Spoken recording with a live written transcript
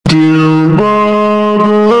Dear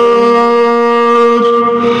Robert,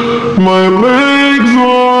 my legs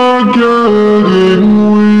are getting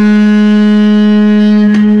weak,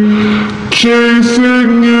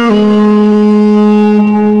 chasing you.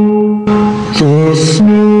 The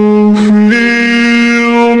snowfields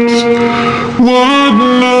would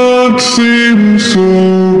not seem so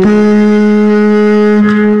big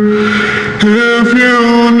if you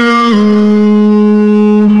knew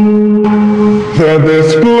that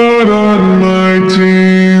there's blood on my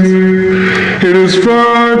teeth. It is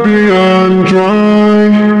far beyond dry,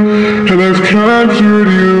 and I've captured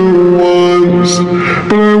you once,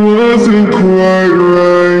 but I wasn't quite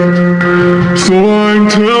right. So I'm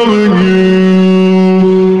telling you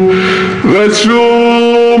that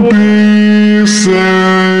you'll be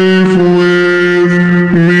safe with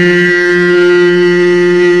me.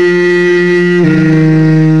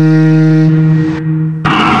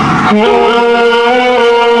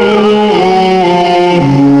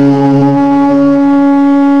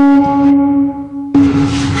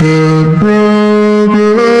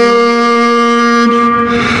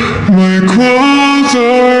 My clothes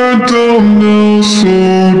are done now, so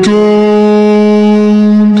don't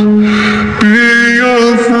be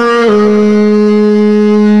afraid.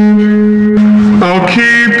 I'll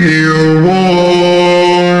keep you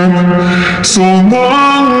warm so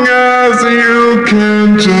long as you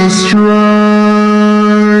can just try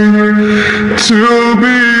to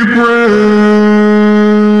be brave.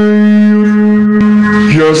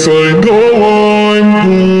 Yes, I know I'm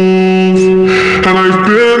cold, and I've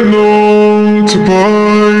been known to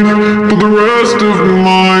bite, but the rest of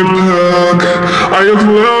my pack, I have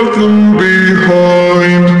left them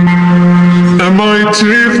behind. And my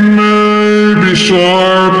teeth may be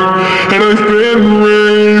sharp, and I've been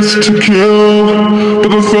raised to kill, but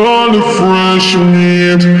the thought of fresh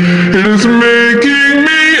meat, it is making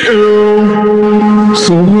me ill.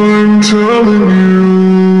 So I'm telling you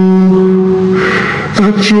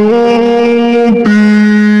that you'll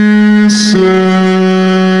be safe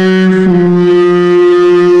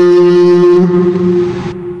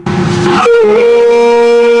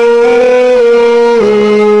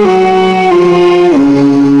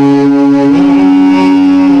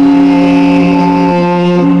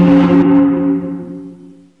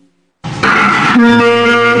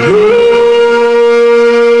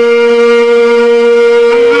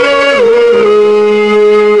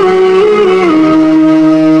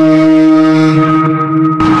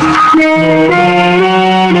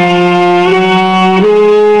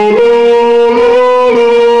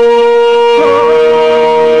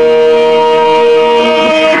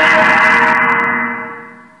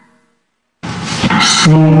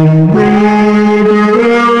So Robert,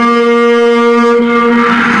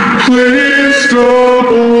 please stop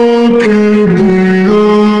looking me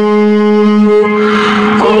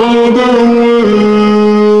other way.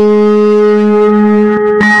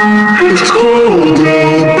 It's cold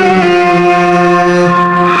out there,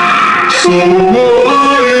 so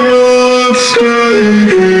why not stay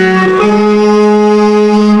here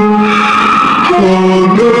on